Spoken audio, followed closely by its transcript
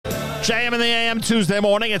JM in the AM Tuesday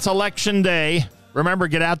morning. It's Election Day. Remember,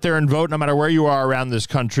 get out there and vote no matter where you are around this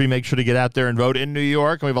country. Make sure to get out there and vote in New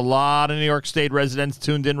York. We have a lot of New York State residents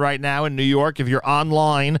tuned in right now in New York. If you're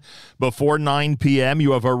online before 9 p.m.,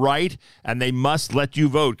 you have a right, and they must let you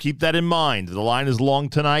vote. Keep that in mind. The line is long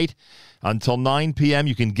tonight. Until 9 p.m.,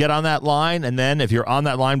 you can get on that line, and then if you're on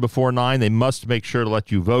that line before 9, they must make sure to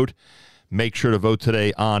let you vote. Make sure to vote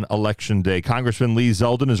today on Election Day. Congressman Lee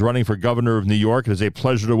Zeldin is running for governor of New York. It is a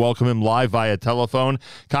pleasure to welcome him live via telephone.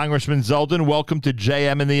 Congressman Zeldin, welcome to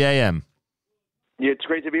JM in the AM. Yeah, it's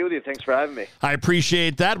great to be with you. Thanks for having me. I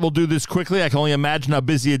appreciate that. We'll do this quickly. I can only imagine how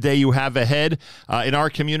busy a day you have ahead. In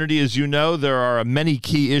our community, as you know, there are many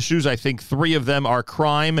key issues. I think three of them are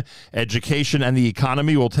crime, education, and the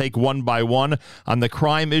economy. We'll take one by one. On the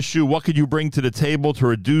crime issue, what could you bring to the table to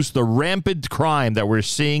reduce the rampant crime that we're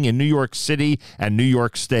seeing in New York City and New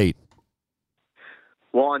York State?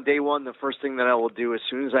 Well, on day one, the first thing that I will do as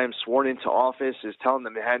soon as I am sworn into office is tell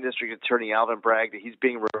the Manhattan District Attorney Alvin Bragg that he's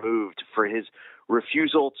being removed for his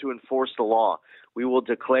refusal to enforce the law. We will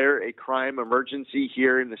declare a crime emergency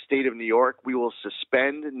here in the state of New York. We will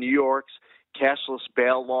suspend New York's cashless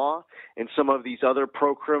bail law and some of these other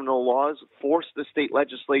pro-criminal laws, force the state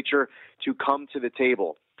legislature to come to the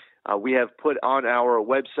table. We have put on our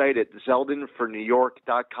website at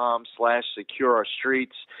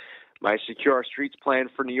zeldinfornewyork.com/secure-our-streets my Secure Our Streets plan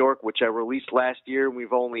for New York, which I released last year, and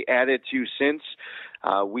we've only added to since.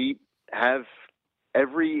 We have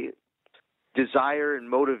every desire and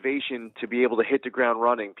motivation to be able to hit the ground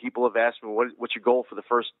running. People have asked me, what's your goal for the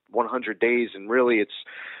first 100 days? And really, it's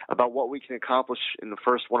about what we can accomplish in the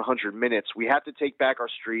first 100 minutes. We have to take back our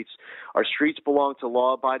streets. Our streets belong to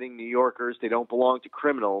law-abiding New Yorkers. They don't belong to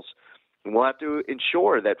criminals. And we'll have to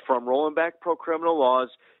ensure that from rolling back pro-criminal laws,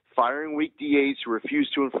 firing weak DAs who refuse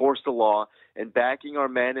to enforce the law, and backing our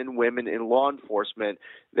men and women in law enforcement,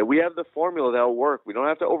 that we have the formula that will work. We don't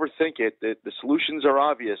have to overthink it. The solutions are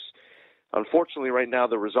obvious. Unfortunately, right now,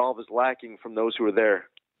 the resolve is lacking from those who are there.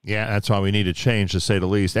 Yeah, that's why we need a change, to say the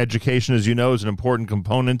least. Education, as you know, is an important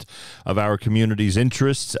component of our community's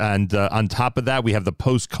interests. And on top of that, we have the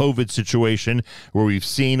post-COVID situation where we've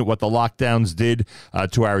seen what the lockdowns did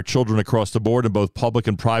to our children across the board in both public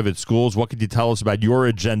and private schools. What could you tell us about your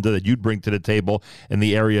agenda that you'd bring to the table in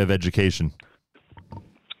the area of education?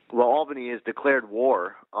 Well, Albany has declared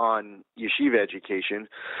war on yeshiva education.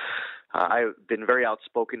 I've been very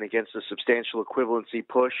outspoken against the substantial equivalency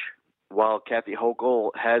push, while Kathy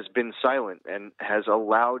Hochul has been silent and has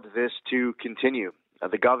allowed this to continue.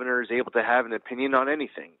 The governor is able to have an opinion on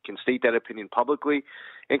anything, can state that opinion publicly,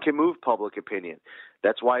 and can move public opinion.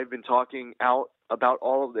 That's why I've been talking out about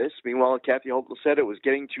all of this. Meanwhile, Kathy Hochul said it was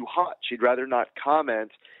getting too hot. She'd rather not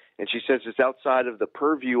comment, and she says it's outside of the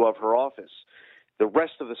purview of her office. The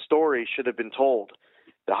rest of the story should have been told.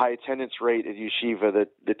 The high attendance rate at yeshiva,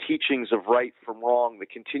 the teachings of right from wrong, the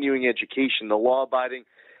continuing education, the law-abiding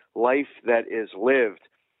life that is lived.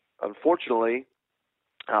 Unfortunately,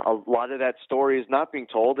 a lot of that story is not being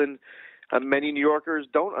told, and many New Yorkers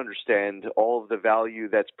don't understand all of the value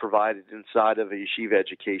that's provided inside of a yeshiva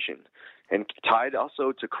education. And tied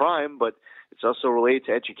also to crime, but it's also related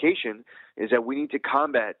to education, is that we need to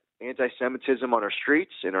combat anti-Semitism on our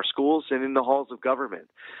streets, in our schools, and in the halls of government.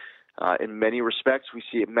 In many respects, we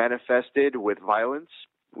see it manifested with violence.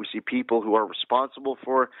 We see people who are responsible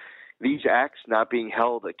for these acts not being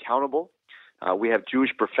held accountable. We have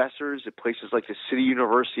Jewish professors at places like the City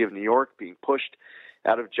University of New York being pushed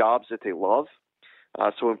out of jobs that they love.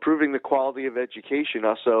 So improving the quality of education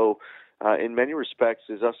also, in many respects,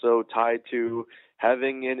 is also tied to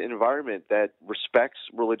having an environment that respects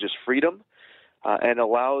religious freedom and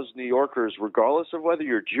allows New Yorkers, regardless of whether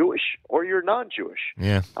you're Jewish or you're non-Jewish,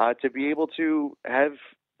 to be able to have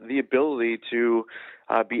the ability to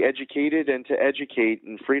be educated and to educate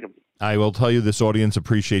in freedom. I will tell you, this audience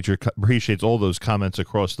appreciates all those comments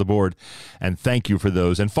across the board, and thank you for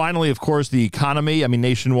those. And finally, of course, the economy. I mean,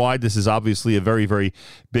 nationwide, this is obviously a very, very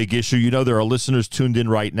big issue. You know, there are listeners tuned in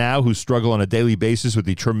right now who struggle on a daily basis with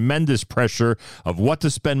the tremendous pressure of what to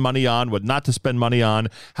spend money on, what not to spend money on,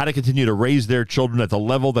 how to continue to raise their children at the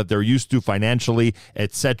level that they're used to financially,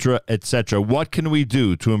 et cetera, et cetera. What can we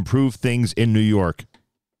do to improve things in New York?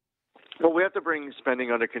 Well, we have to bring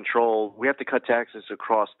spending under control. We have to cut taxes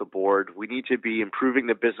across the board. We need to be improving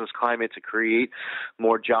the business climate to create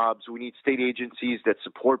more jobs. We need state agencies that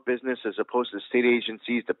support business as opposed to state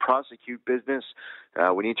agencies that prosecute business.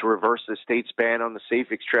 We need to reverse the state's ban on the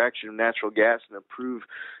safe extraction of natural gas and approve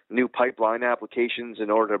new pipeline applications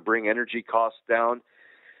in order to bring energy costs down.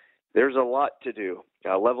 There's a lot to do.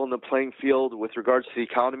 Leveling the playing field with regards to the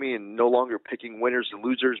economy and no longer picking winners and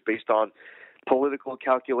losers based on political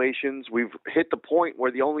calculations. We've hit the point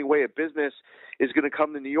where the only way a business is going to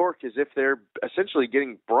come to New York is if they're essentially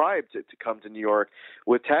getting bribed to come to New York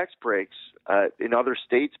with tax breaks. In other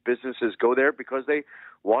states, businesses go there because they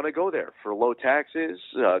want to go there for low taxes,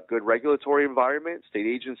 good regulatory environment, state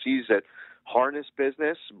agencies that harness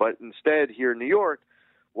business. But instead, here in New York,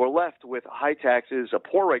 we're left with high taxes, a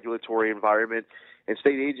poor regulatory environment, and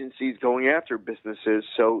state agencies going after businesses.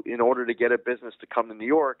 So in order to get a business to come to New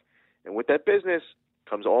York, and with that business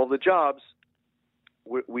comes all the jobs,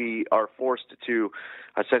 we are forced to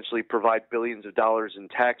essentially provide billions of dollars in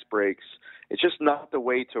tax breaks. It's just not the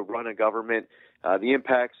way to run a government. The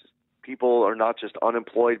impacts, people are not just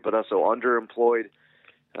unemployed, but also underemployed.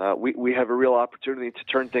 We have a real opportunity to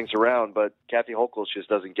turn things around, but Kathy Hochul just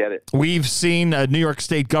doesn't get it. We've seen New York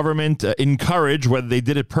State government encourage, whether they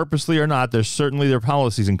did it purposely or not, there's certainly their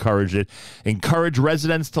policies encouraged it, encourage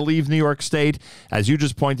residents to leave New York State. As you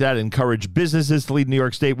just pointed out, encourage businesses to leave New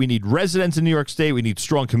York State. We need residents in New York State. We need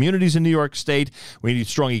strong communities in New York State. We need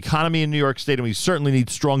strong economy in New York State, and we certainly need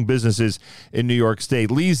strong businesses in New York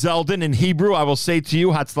State. Lee Zeldin, in Hebrew, I will say to you,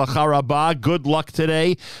 Hatzlacha Rabbah, good luck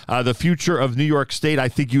today. The future of New York State, I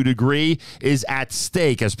think you'd agree, is at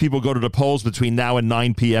stake as people go to the polls between now and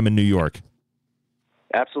 9 p.m. in New York.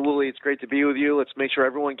 Absolutely. It's great to be with you. Let's make sure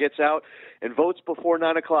everyone gets out and votes before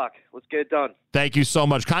 9 o'clock. Let's get it done. Thank you so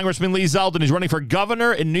much. Congressman Lee Zeldin is running for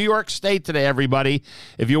governor in New York State today, everybody.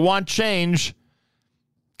 If you want change,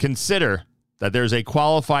 consider that there's a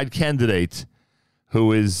qualified candidate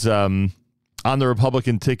who is on the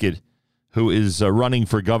Republican ticket who is running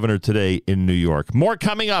for governor today in New York. More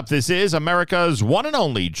coming up. This is America's one and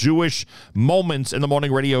only Jewish Moments in the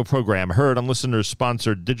Morning radio program, heard on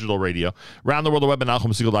listeners-sponsored digital radio around the world, the web at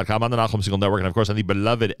NachumSegal.com, on the Nachum Segal Network, and, of course, on the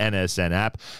beloved NSN app.